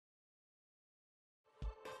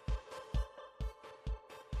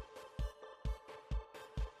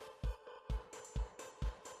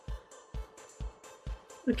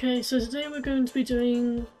Okay, so today we're going to be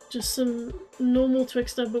doing just some normal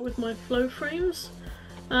Twixtor but with my flow frames.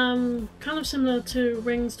 Kind of similar to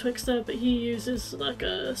Ring's Twixtor, but he uses like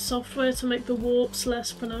a software to make the warps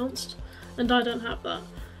less pronounced, and I don't have that.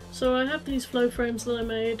 So I have these flow frames that I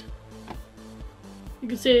made. You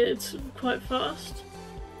can see it's quite fast.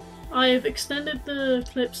 I've extended the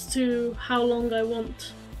clips to how long I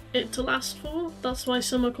want it to last for. That's why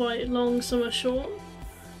some are quite long, some are short.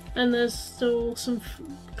 And there's still some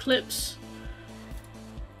clips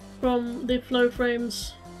from the flow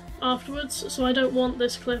frames afterwards, so I don't want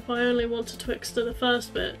this clip, I only want to Twixtor the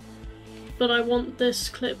first bit, but I want this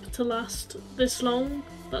clip to last this long,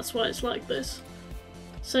 that's why it's like this.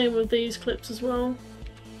 Same with these clips as well.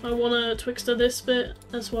 I want to Twixtor this bit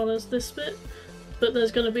as well as this bit, but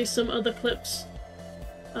there's going to be some other clips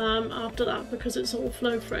after that because it's all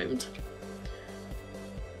flow framed.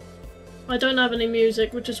 I don't have any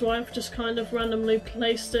music, which is why I've just kind of randomly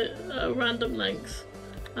placed it at a random length.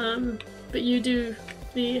 But you do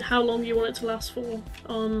the how long you want it to last for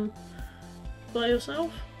by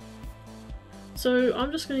yourself. So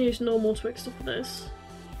I'm just going to use normal Twixtor for this.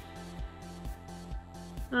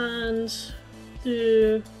 And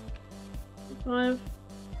do 5.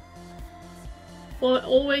 Well,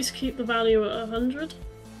 always keep the value at 100.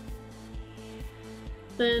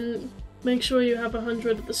 Then make sure you have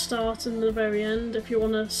 100 at the start and the very end if you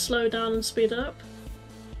want to slow down and speed up.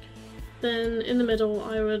 Then in the middle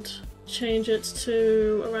I would change it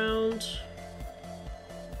to around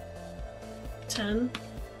 10.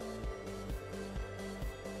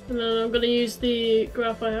 And then I'm going to use the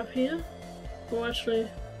graph I have here, or actually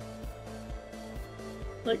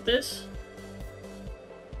like this.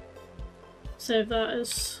 Save that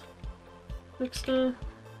as Twixtor.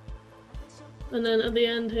 And then at the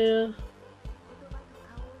end here,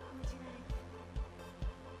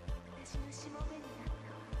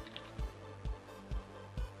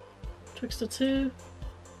 Twixtor 2.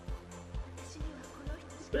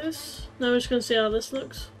 This. Now we're just going to see how this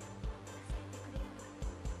looks.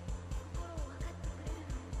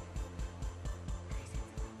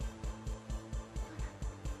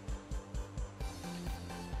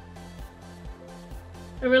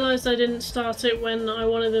 I realised I didn't start it when I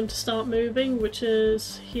wanted them to start moving, which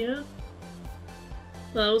is here.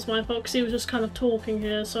 That was my fault because he was just kind of talking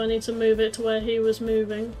here, so I need to move it to where he was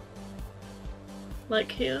moving.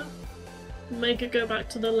 Like here. Make it go back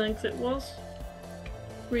to the length it was.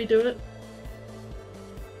 Redo it.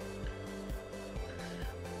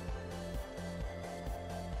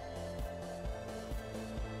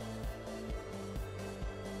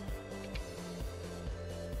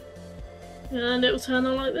 And it will turn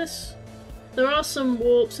out like this. There are some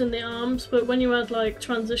warps in the arms, but when you add like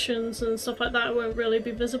transitions and stuff like that, it won't really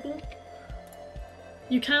be visible.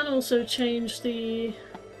 You can also change the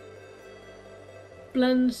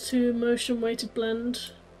blend to motion weighted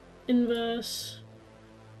blend, inverse.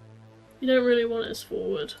 You don't really want it as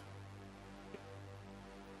forward.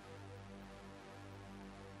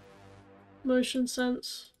 Motion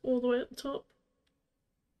sense all the way at the top.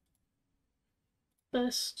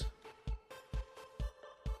 Best.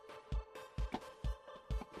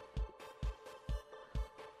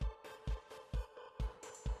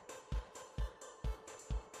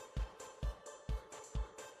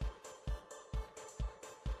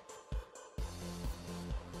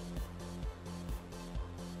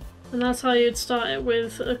 And that's how you'd start it,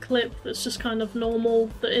 with a clip that's just kind of normal,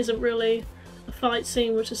 that isn't really a fight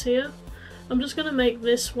scene, which is here. I'm just going to make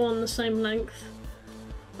this one the same length,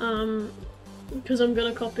 because I'm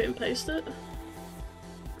going to copy and paste it.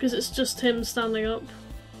 Because it's just him standing up,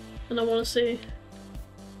 and I want to see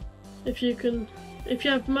if you can... If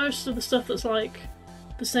you have most of the stuff that's like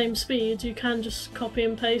the same speed, you can just copy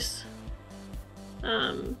and paste,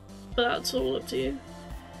 but that's all up to you.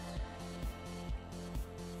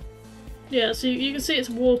 Yeah, so you can see it's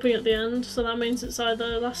warping at the end, so that means it's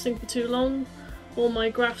either lasting for too long or my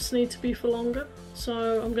graphs need to be for longer.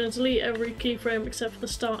 So I'm going to delete every keyframe except for the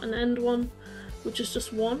start and end one, which is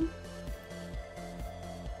just 1.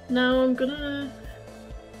 Now I'm gonna...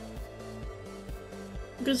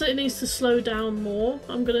 because it needs to slow down more,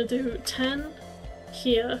 I'm gonna do 10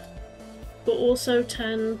 here, but also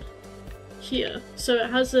 10 here. So it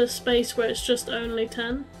has a space where it's just only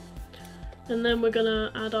 10. And then we're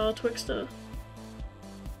gonna add our Twixtor.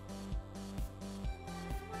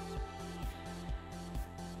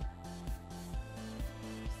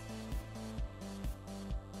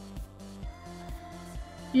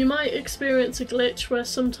 You might experience a glitch where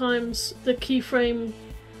sometimes the keyframe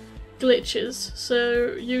glitches,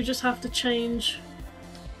 so you just have to change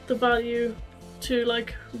the value to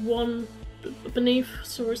like 1 beneath,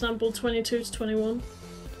 so for example 22 to 21.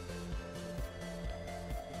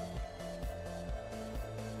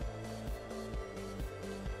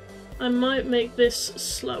 I might make this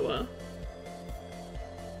slower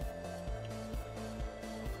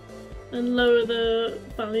and lower the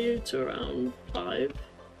value to around 5.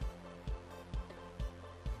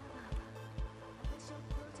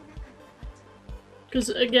 Because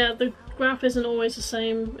again, the graph isn't always the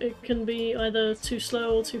same. It can be either too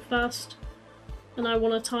slow or too fast. And I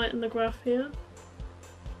want to tighten the graph here.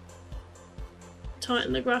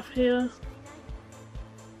 Tighten the graph here.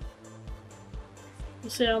 We'll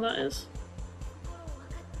see how that is.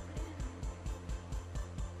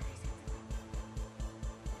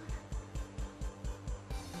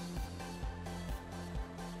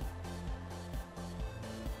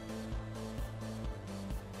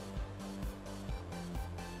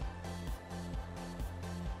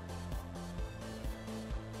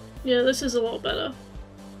 Yeah, this is a lot better.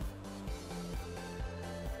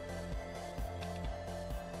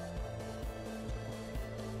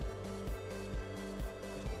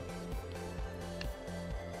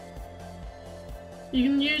 You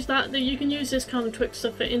can use you can use this kind of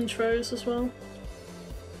Twixtor for intros as well.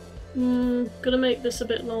 Gonna make this a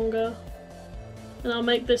bit longer. And I'll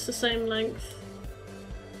make this the same length.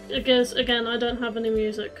 I guess, again, I don't have any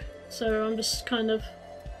music, so I'm just kind of...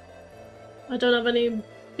 I don't have any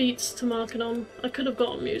beats to mark it on. I could have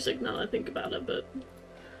gotten music now that I think about it, but it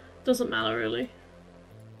doesn't matter really.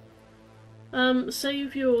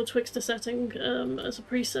 Save your Twixtor setting as a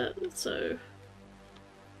preset, so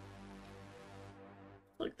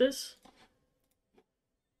like this.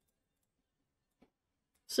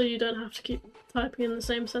 So you don't have to keep typing in the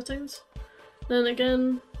same settings. Then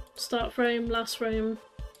again, start frame, last frame,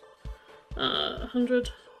 100.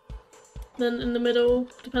 Then in the middle,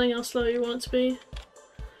 depending how slow you want it to be,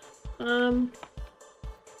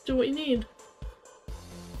 do what you need.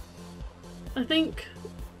 I think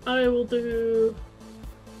I will do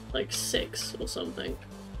like 6 or something.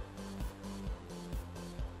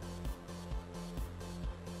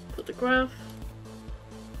 Put the graph.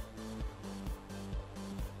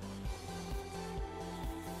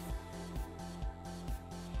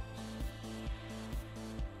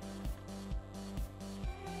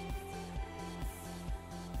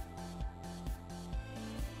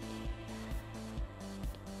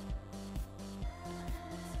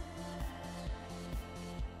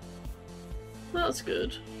 That's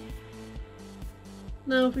good.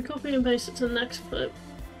 Now if we copy and paste it to the next clip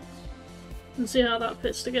and see how that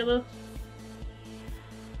fits together.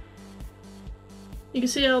 You can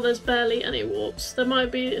see how there's barely any warps. There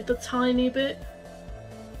might be the tiny bit,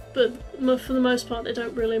 but for the most part they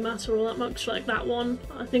don't really matter all that much. Like that one,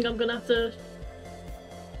 I think I'm gonna have to...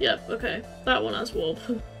 Yep, okay, that one has warp.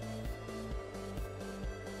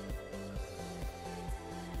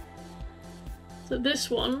 So this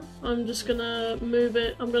one, I'm just gonna move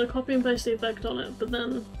it, I'm gonna copy and paste the effect on it, but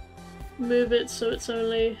then move it so it's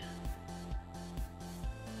only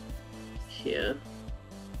here.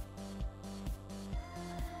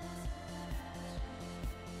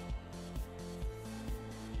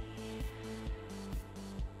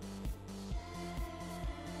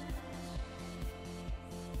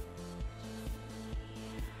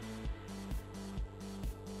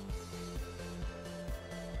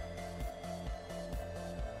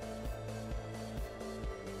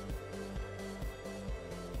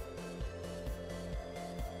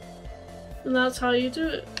 And that's how you do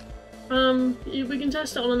it. We can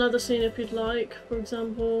test it on another scene if you'd like, for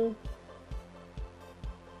example.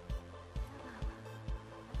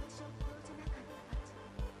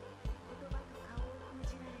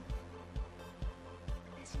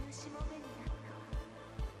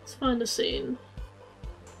 Let's find a scene.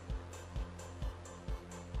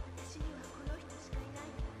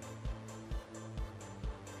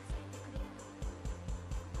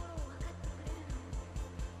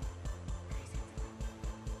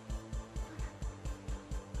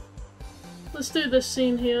 Let's do this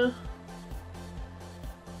scene here.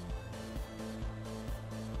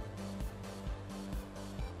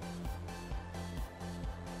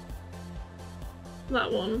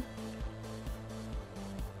 That one.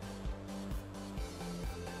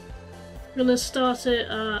 I'm gonna start it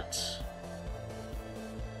at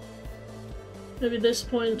maybe this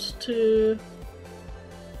point to...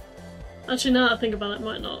 Actually, now that I think about it,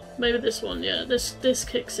 might not. Maybe this one, yeah. This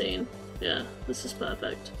kick scene. Yeah, this is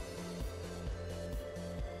perfect.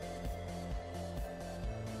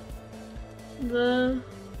 There.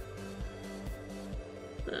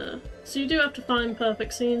 So you do have to find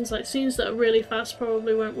perfect scenes, like scenes that are really fast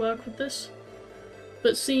probably won't work with this.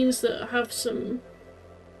 but scenes that have some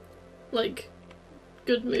like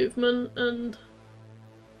good movement and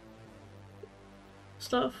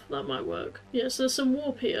stuff, that might work. Yes, there's some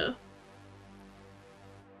warp here.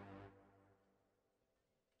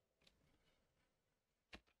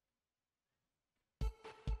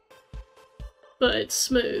 But it's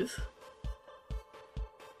smooth.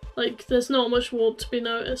 Like, there's not much warp to be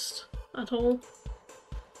noticed at all.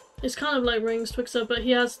 It's kind of like Rings Twixtor, but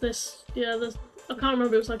he has this, yeah, there's, I can't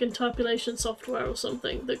remember, it was like interpolation software or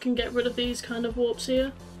something that can get rid of these kind of warps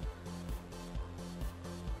here.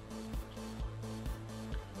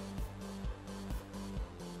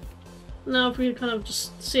 Now if we kind of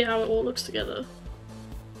just see how it all looks together.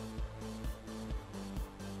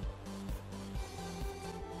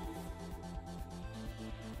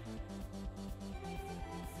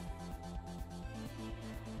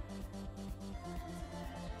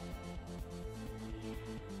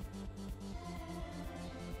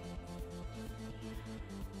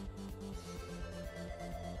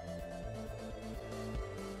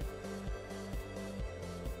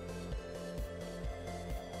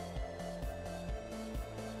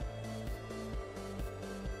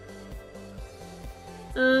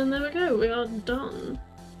 And there we go, we are done.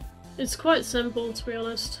 It's quite simple, to be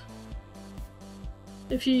honest.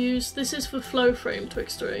 If you use, this is for flow frame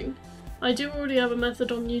Twixtoring. I do already have a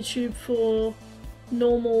method on YouTube for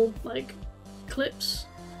normal, like, clips,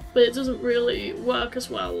 but it doesn't really work as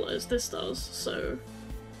well as this does, so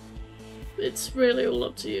it's really all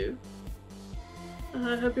up to you.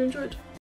 I hope you enjoyed.